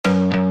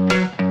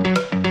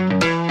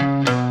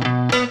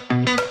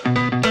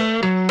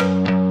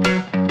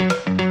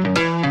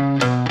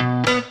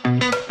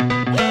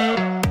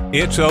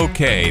It's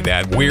okay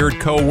that weird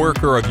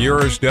coworker of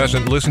yours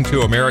doesn't listen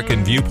to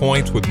American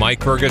Viewpoints with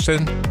Mike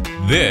Ferguson.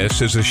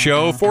 This is a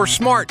show for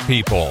smart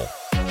people.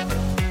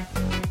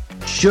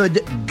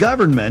 Should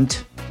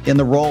government, in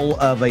the role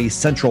of a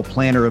central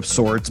planner of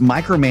sorts,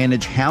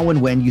 micromanage how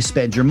and when you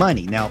spend your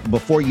money? Now,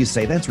 before you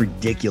say that's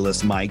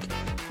ridiculous, Mike,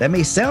 that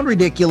may sound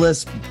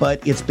ridiculous,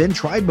 but it's been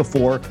tried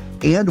before,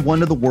 and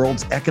one of the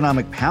world's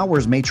economic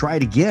powers may try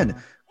it again.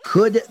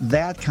 Could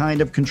that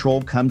kind of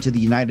control come to the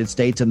United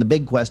States? And the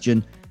big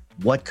question,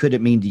 what could it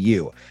mean to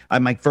you?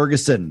 I'm Mike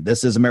Ferguson.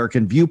 This is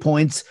American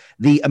Viewpoints.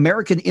 The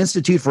American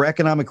Institute for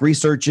Economic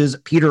Research's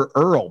Peter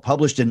Earle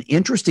published an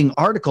interesting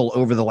article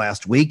over the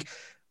last week.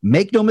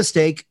 Make no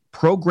mistake,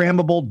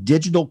 programmable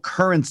digital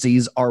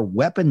currencies are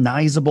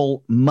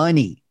weaponizable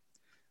money.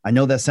 I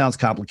know that sounds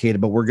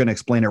complicated, but we're going to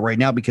explain it right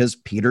now because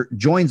Peter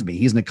joins me.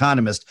 He's an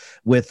economist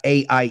with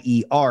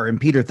AIER. And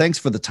Peter, thanks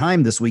for the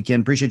time this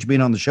weekend. Appreciate you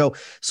being on the show.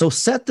 So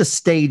set the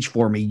stage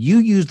for me. You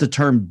use the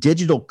term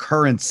digital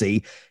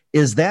currency.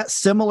 Is that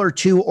similar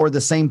to or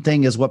the same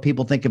thing as what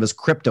people think of as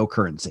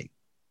cryptocurrency?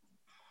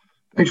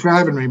 Thanks for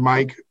having me,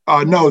 Mike.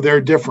 No,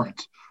 they're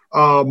different.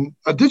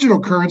 A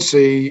digital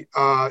currency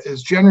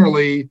is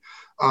generally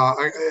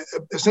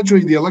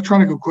essentially the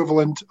electronic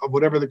equivalent of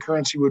whatever the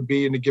currency would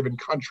be in a given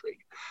country.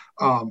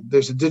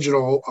 There's a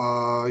digital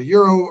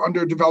euro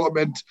under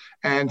development,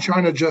 and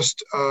China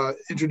just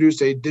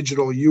introduced a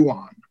digital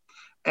yuan.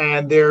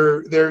 And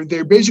they're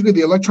basically the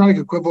electronic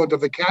equivalent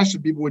of the cash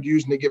that people would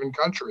use in a given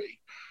country.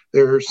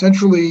 They're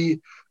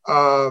centrally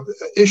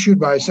issued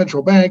by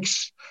central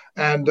banks,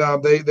 and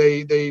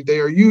they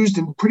are used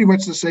in pretty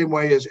much the same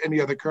way as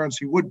any other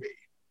currency would be.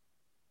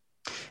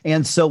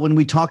 And so when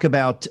we talk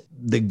about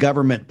the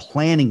government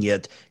planning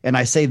it, and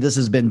I say this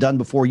has been done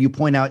before, you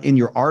point out in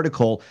your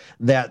article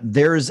that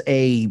there's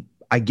a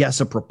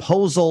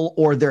proposal,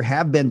 or there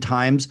have been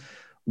times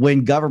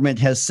when government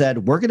has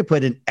said, we're going to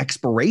put an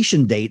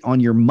expiration date on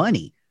your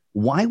money.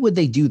 Why would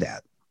they do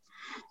that?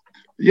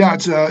 Yeah,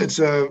 it's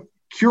a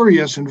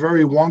curious and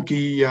very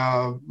wonky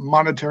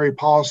monetary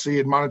policy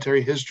and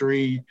monetary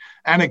history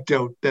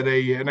anecdote that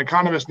an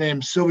economist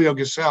named Silvio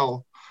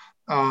Gesell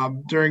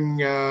during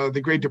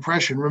the Great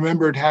Depression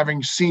remembered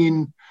having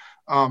seen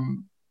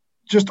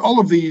just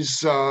all of these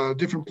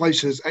different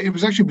places. It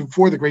was actually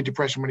before the Great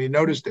Depression when he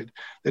noticed it,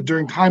 that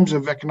during times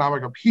of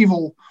economic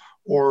upheaval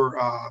or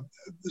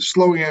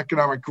slowing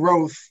economic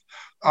growth,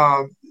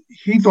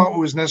 he thought what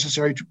was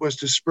necessary was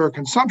to spur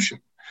consumption.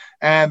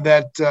 And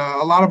that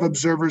a lot of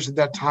observers at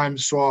that time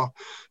saw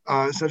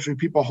essentially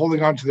people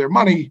holding on to their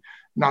money,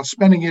 not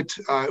spending it.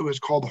 It was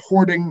called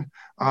hoarding.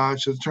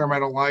 It's a term I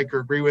don't like or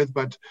agree with,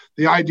 but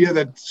the idea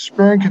that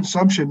spurring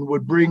consumption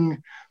would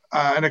bring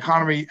an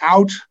economy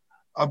out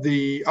of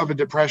a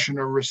depression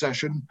or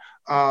recession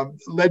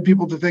led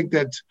people to think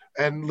that,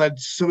 and led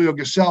Silvio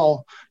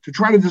Gesell to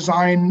try to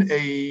design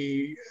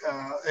a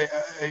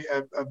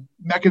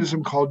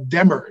mechanism called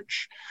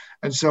demurrage.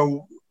 And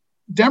so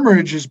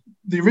demurrage is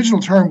the original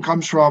term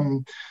comes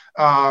from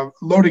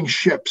loading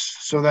ships,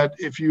 so that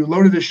if you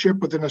loaded a ship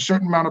within a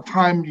certain amount of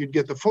time, you'd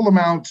get the full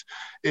amount.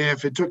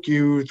 If it took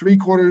you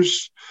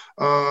 3/4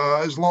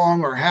 as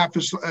long or half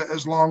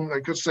as long,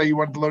 like let's say you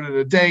wanted to load it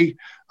a day,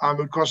 it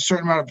would cost a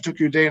certain amount. If it took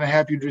you a day and a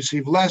half, you'd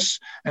receive less.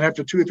 And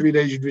after 2 or 3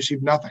 days, you'd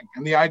receive nothing.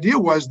 And the idea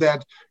was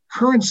that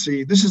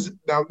currency, this is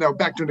now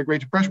back during the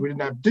Great Depression, we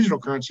didn't have digital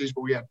currencies,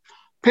 but we had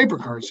paper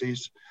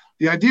currencies.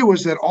 The idea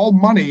was that all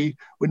money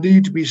would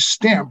need to be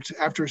stamped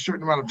after a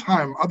certain amount of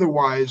time.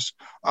 Otherwise,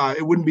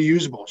 it wouldn't be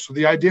usable. So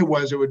the idea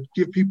was it would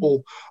give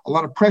people a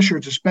lot of pressure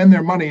to spend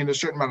their money in a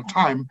certain amount of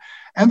time.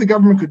 And the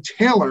government could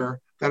tailor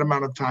that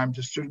amount of time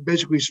to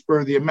basically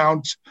spur the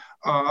amount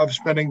of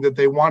spending that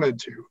they wanted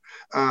to.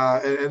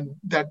 And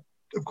that,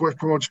 of course,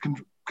 promotes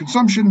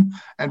consumption,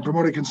 and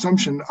promoting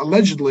consumption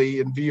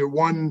allegedly, in via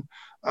one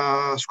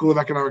school of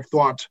economic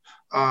thought,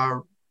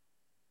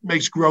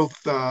 makes growth,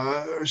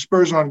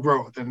 spurs on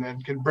growth,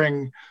 and can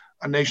bring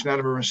a nation out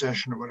of a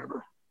recession or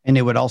whatever. And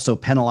it would also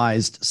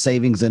penalize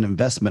savings and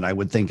investment, I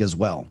would think, as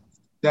well.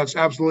 That's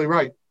absolutely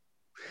right.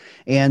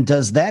 And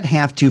does that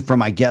have to,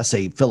 from, I guess,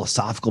 a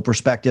philosophical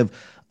perspective,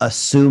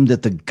 assume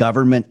that the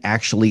government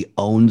actually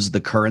owns the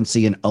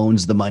currency and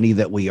owns the money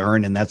that we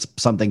earn? And that's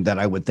something that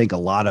I would think a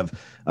lot of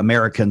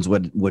Americans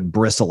would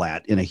bristle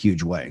at in a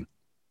huge way.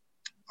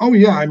 Oh,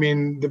 yeah. I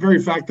mean, the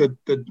very fact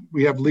that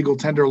we have legal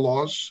tender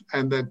laws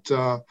and that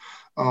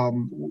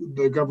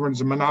the government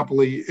is a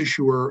monopoly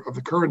issuer of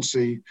the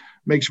currency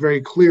makes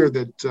very clear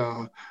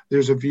that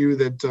there's a view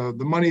that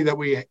the money that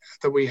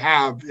we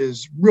have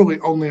is really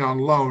only on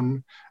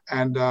loan,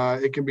 and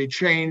it can be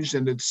changed,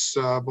 and it's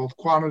both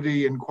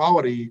quantity and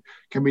quality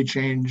can be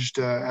changed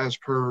as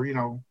per,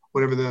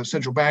 whatever the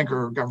central bank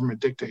or government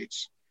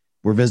dictates.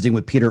 We're visiting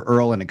with Peter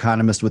Earle, an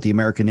economist with the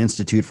American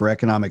Institute for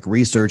Economic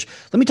Research.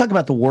 Let me talk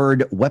about the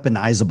word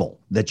weaponizable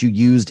that you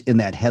used in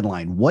that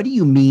headline. What do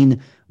you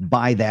mean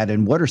by that,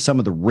 and what are some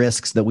of the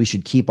risks that we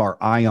should keep our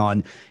eye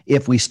on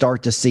if we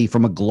start to see,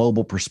 from a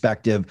global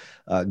perspective,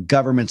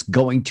 governments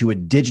going to a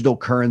digital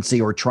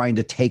currency or trying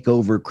to take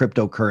over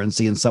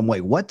cryptocurrency in some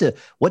way? What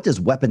does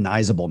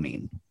weaponizable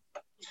mean?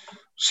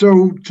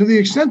 So to the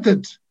extent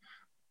that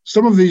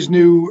some of these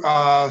new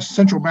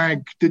central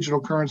bank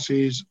digital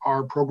currencies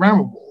are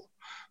programmable,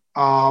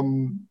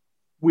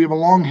 we have a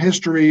long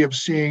history of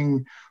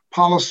seeing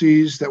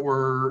policies that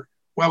were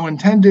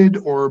well-intended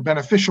or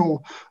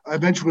beneficial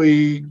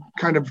eventually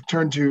kind of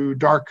turn to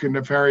dark and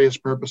nefarious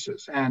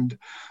purposes. And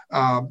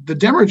the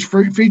demurrage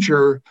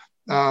feature,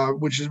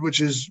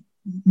 which is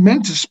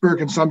meant to spur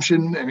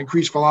consumption and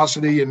increase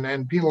velocity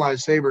and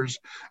penalize savers,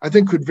 I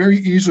think could very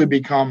easily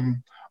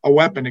become a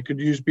weapon. It could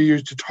be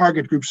used to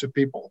target groups of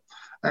people.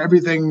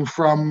 Everything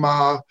from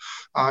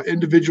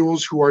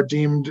individuals who are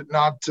deemed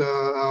not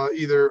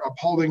either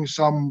upholding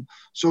some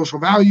social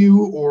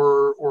value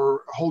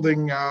or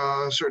holding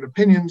certain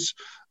opinions.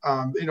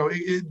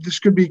 This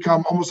could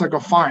become almost like a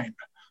fine,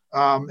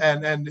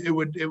 and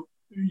it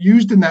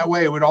used in that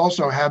way. It would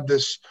also have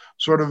this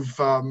sort of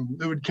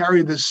it would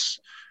carry this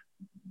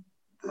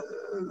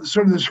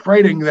sort of this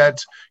framing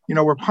that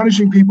we're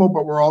punishing people,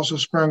 but we're also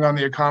spurring on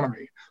the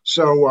economy.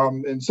 So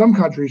in some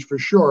countries, for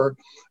sure,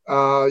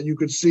 you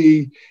could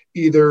see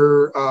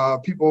either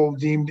people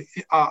deemed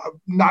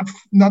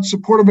not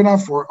supportive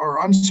enough or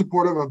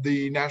unsupportive of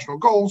the national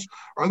goals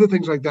or other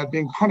things like that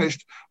being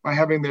punished by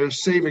having their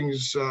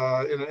savings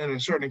in a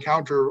certain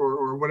account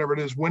or whatever it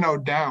is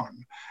winnowed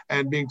down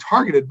and being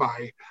targeted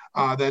by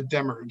that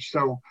demurrage.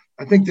 So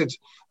I think that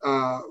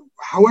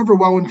however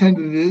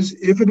well-intended it is,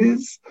 if it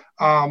is,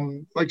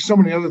 like so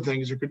many other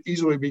things, it could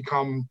easily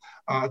become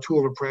a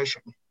tool of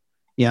oppression.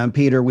 Yeah, and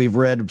Peter, we've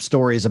read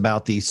stories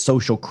about the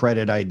social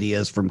credit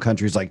ideas from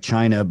countries like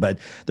China, but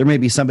there may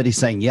be somebody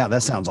saying, yeah,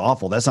 that sounds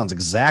awful. That sounds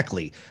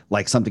exactly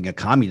like something a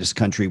communist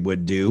country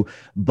would do.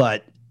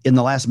 But in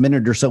the last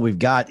minute or so we've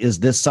got, is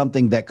this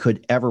something that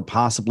could ever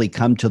possibly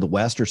come to the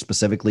West or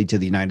specifically to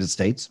the United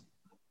States?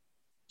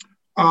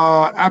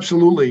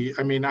 Absolutely.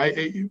 I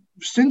mean,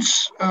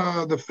 since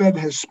the Fed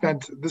has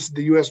spent, this is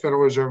the U.S.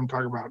 Federal Reserve I'm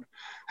talking about,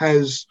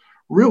 has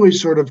really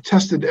sort of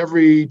tested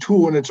every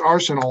tool in its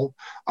arsenal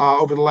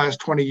over the last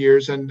 20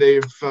 years. And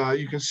they've,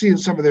 you can see in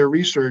some of their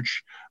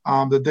research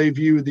that they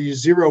view the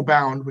zero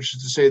bound, which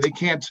is to say they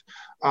can't,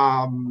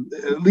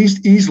 at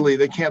least easily,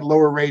 they can't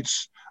lower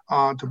rates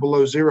to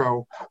below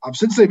zero.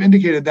 Since they've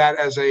indicated that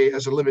as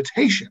a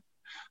limitation,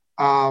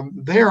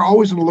 they are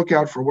always on the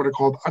lookout for what are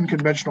called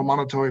unconventional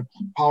monetary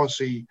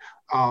policy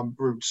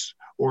routes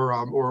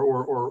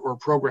or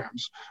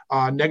programs.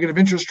 Negative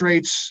interest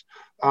rates,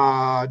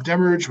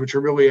 demurrage, which are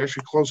really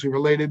actually closely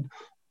related.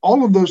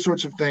 All of those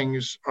sorts of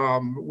things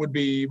would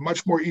be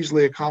much more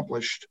easily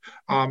accomplished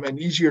and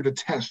easier to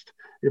test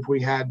if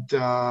we had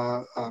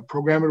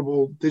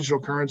programmable digital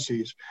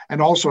currencies.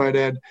 And also I'd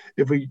add,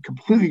 if we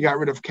completely got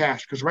rid of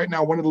cash, because right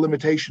now one of the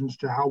limitations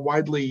to how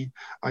widely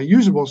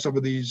usable some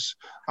of these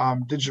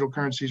digital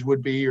currencies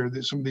would be, or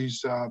some of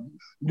these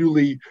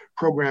newly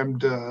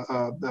programmed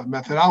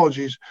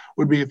methodologies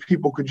would be if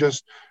people could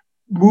just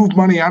move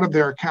money out of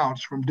their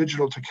accounts from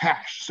digital to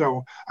cash.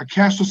 So a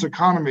cashless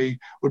economy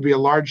would be a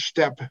large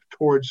step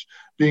towards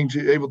being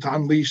able to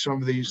unleash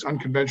some of these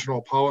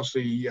unconventional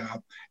policy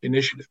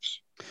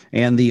initiatives.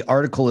 And the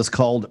article is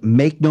called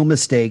 "Make No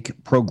Mistake,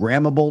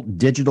 Programmable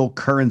Digital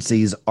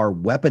Currencies Are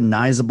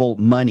Weaponizable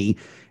Money."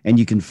 And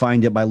you can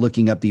find it by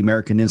looking up the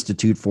American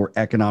Institute for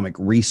Economic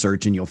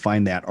Research, and you'll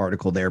find that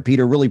article there.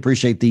 Peter, really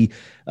appreciate the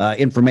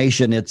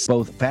information. It's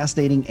both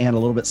fascinating and a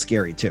little bit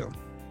scary, too.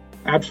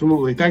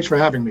 Absolutely. Thanks for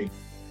having me.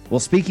 Well,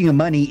 speaking of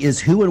money, is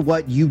who and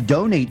what you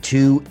donate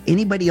to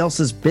anybody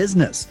else's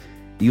business?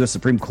 The U.S.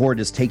 Supreme Court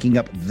is taking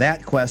up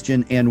that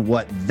question, and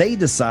what they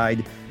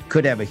decide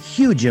could have a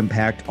huge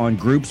impact on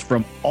groups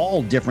from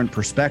all different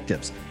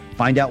perspectives.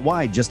 Find out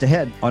why just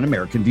ahead on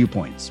American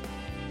Viewpoints.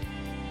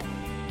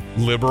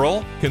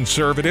 Liberal,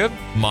 conservative,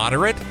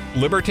 moderate,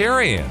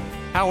 libertarian.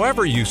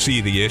 However you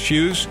see the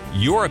issues,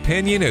 your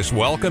opinion is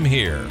welcome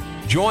here.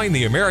 Join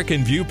the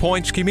American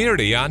Viewpoints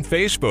community on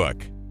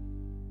Facebook.